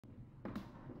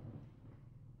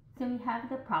So we have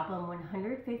the problem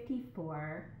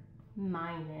 154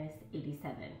 minus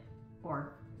 87,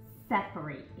 or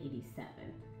separate 87.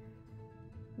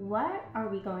 What are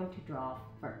we going to draw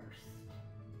first?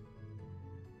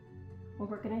 Well,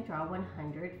 we're going to draw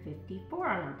 154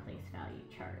 on our place value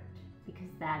chart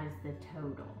because that is the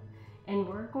total. And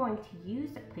we're going to use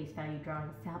the place value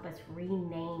drawings to help us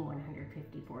rename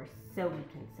 154 so we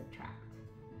can subtract.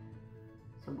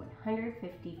 So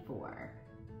 154,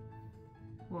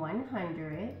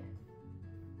 100,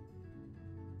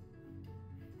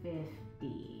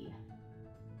 50,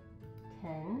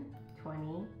 10,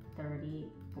 20,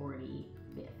 30, 40,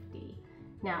 50.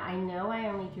 Now I know I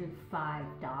only drew 5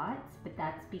 dots, but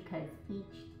that's because each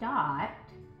dot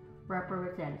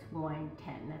represents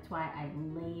 110. That's why I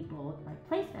labeled my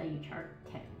place value chart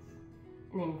 10s.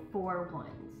 And then 4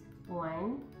 ones.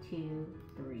 1, 2,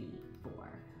 3, 4.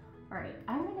 All right,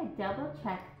 I'm going to double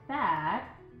check that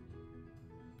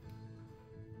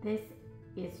this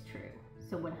is true.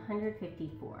 So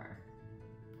 154.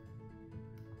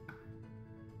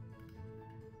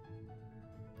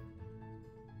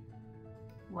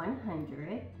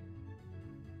 $100.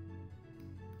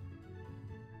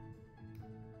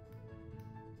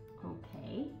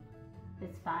 Okay, this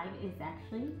 5 is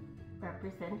actually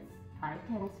represents 5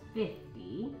 tens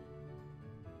 50.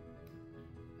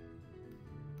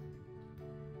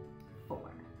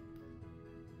 4.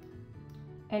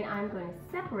 And I'm going to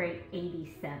separate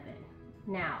 87.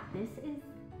 Now this is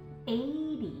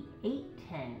 80, 8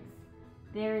 tens.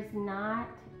 There's not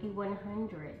a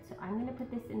 100, so I'm going to put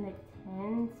this in the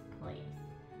tens place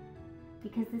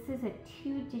because this is a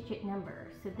 2-digit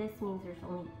number, so this means there's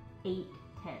only 8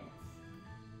 tens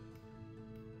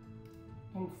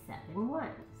and 7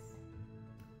 ones.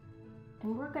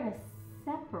 And we're going to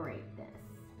separate this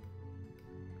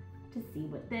to see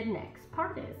what the next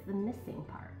part is, the missing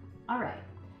part. All right,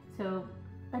 so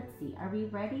let's see, are we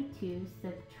ready to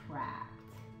subtract?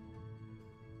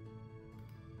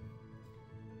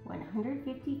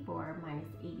 154 minus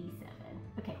 87.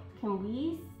 Okay, can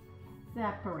we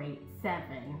separate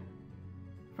 7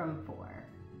 from 4?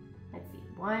 Let's see,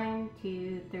 1,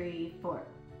 2, 3, 4.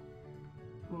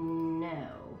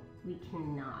 No, we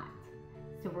cannot.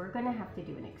 So we're gonna have to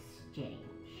do an exchange.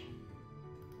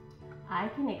 I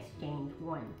can exchange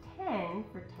 110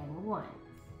 for 10 ones.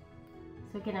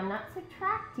 So again, I'm not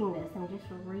subtracting this, I'm just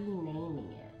renaming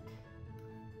it.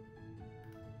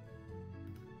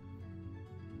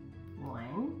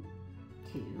 1,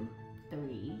 2,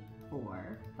 3,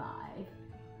 4, 5,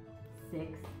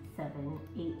 6, 7,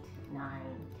 8, 9,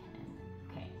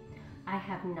 10. Okay, I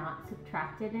have not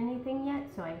subtracted anything yet,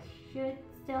 so I should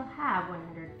still have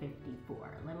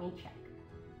 154. Let me check.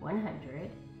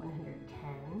 100,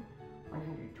 110,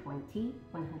 120,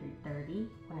 130,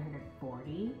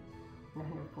 140,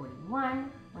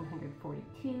 141,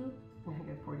 142,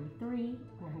 143,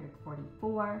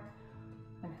 144,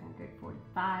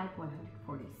 145,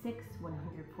 146,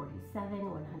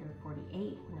 147,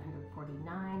 148,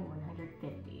 149,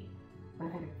 150,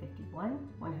 151,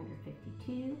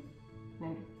 152,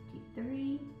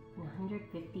 153,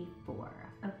 154.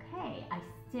 Okay, I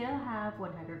still have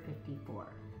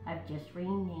 154. I've just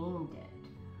renamed it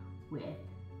with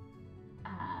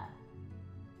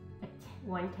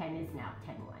 110 is now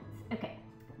 10 ones. Okay,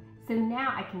 so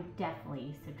now I can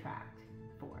definitely subtract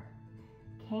 4.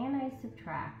 Can I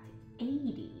subtract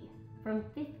 80 from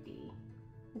 50?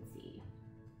 Let's see.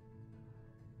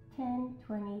 10,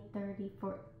 20, 30,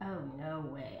 40. Oh, no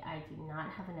way. I do not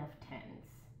have enough 10s.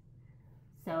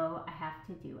 So I have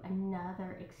to do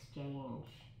another exchange.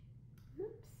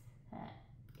 Oops, that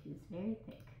is very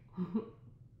thick.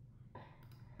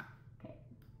 Okay.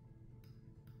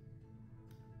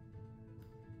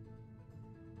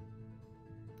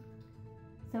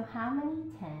 So how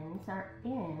many 10s are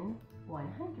in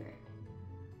 100?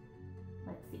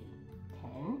 Let's see,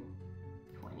 10,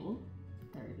 20,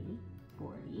 30,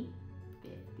 40,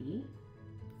 50,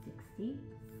 60,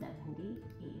 70,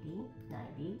 80,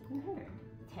 90, 100.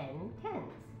 10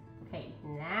 tens. Okay,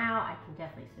 now I can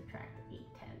definitely subtract 8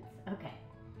 tens. Okay,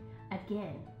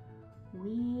 again,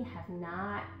 we have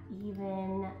not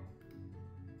even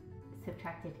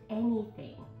subtracted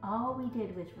anything. All we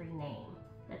did was rename.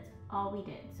 That's all we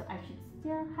did. So I should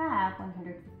still have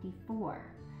 154.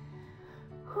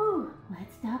 Whew,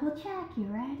 let's double check. You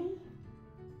ready?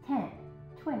 10,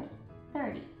 20,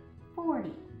 30,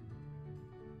 40,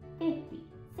 50,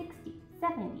 60,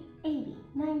 70, 80,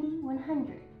 90,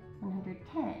 100,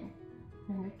 110,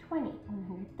 120,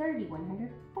 130,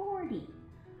 140,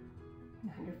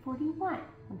 141,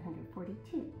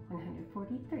 142,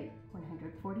 143,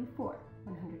 144,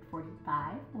 145,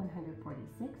 145,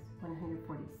 146,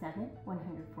 147,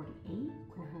 148,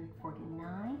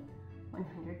 149,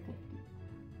 150,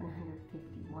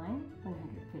 151,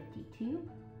 152,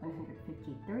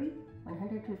 153,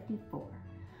 154.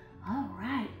 All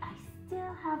right, I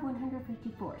still have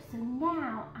 154, so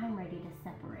now I'm ready to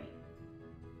separate.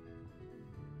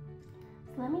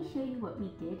 So let me show you what we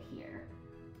did here.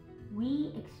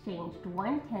 We exchanged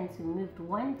 1 10, so we moved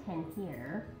 1 10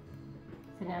 here.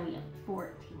 So now we have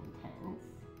 14 tens.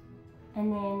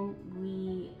 And then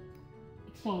we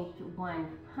exchanged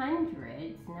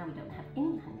 100, so now we don't have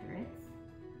any hundreds.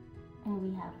 And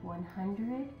we have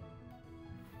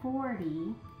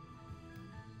 140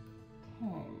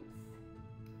 tens.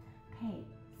 Okay,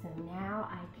 so now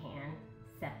I can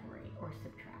separate or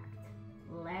subtract.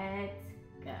 Let's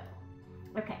go.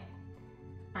 Okay,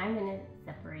 I'm going to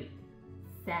separate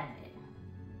 7.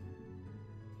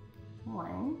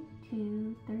 1,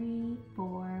 2, 3,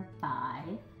 4,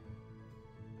 5,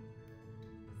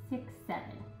 6, 7.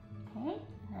 Okay,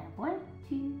 and I have 1,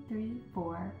 2, 3,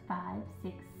 4, 5,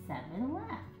 6, 7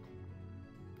 left.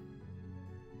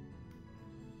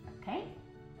 Okay,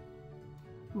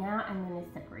 now I'm going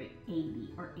to separate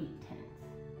 80 or 8 tens.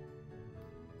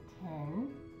 10,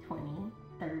 20,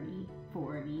 30,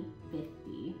 40,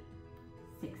 50,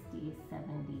 60,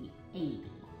 70, 80.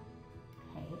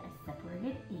 Okay, I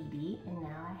separated 80, and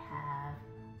now I have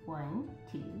 1,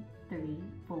 2, 3,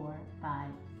 4,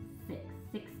 5, 6.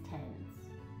 6 tens.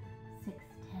 6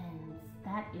 tens.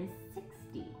 That is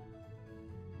 60.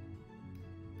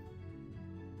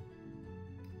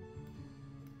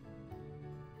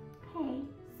 Okay,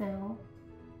 so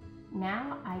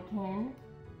now I can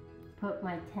put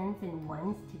my tens and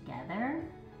ones together.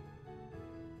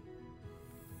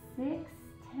 6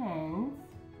 tens,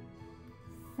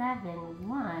 7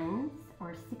 ones,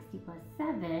 or 60 plus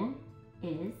 7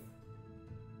 is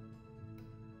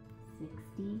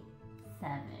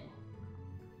 67.